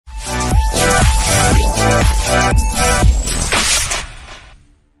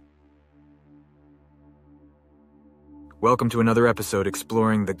Welcome to another episode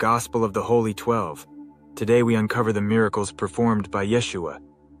exploring the Gospel of the Holy 12. Today we uncover the miracles performed by Yeshua,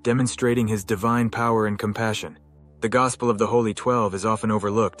 demonstrating his divine power and compassion. The Gospel of the Holy 12 is often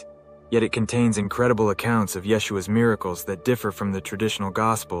overlooked, yet it contains incredible accounts of Yeshua's miracles that differ from the traditional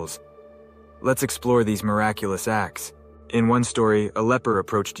Gospels. Let's explore these miraculous acts. In one story, a leper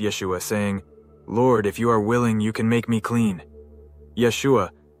approached Yeshua saying, "Lord, if you are willing, you can make me clean." Yeshua,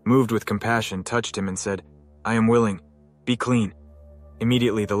 moved with compassion, touched him and said, "I am willing. Be clean."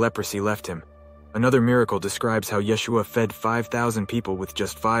 Immediately the leprosy left him. Another miracle describes how Yeshua fed 5,000 people with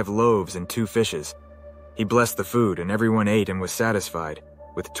just 5 loaves and 2 fishes. He blessed the food and everyone ate and was satisfied,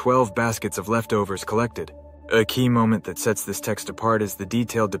 with 12 baskets of leftovers collected. A key moment that sets this text apart is the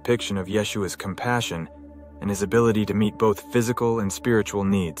detailed depiction of Yeshua's compassion and his ability to meet both physical and spiritual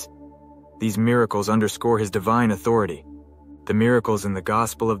needs. These miracles underscore his divine authority. The miracles in the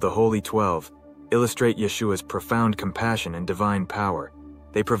Gospel of the Holy 12 illustrate Yeshua's profound compassion and divine power.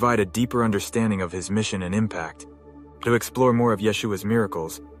 They provide a deeper understanding of his mission and impact. To explore more of Yeshua's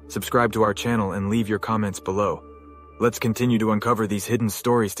miracles, subscribe to our channel and leave your comments below. Let's continue to uncover these hidden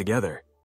stories together.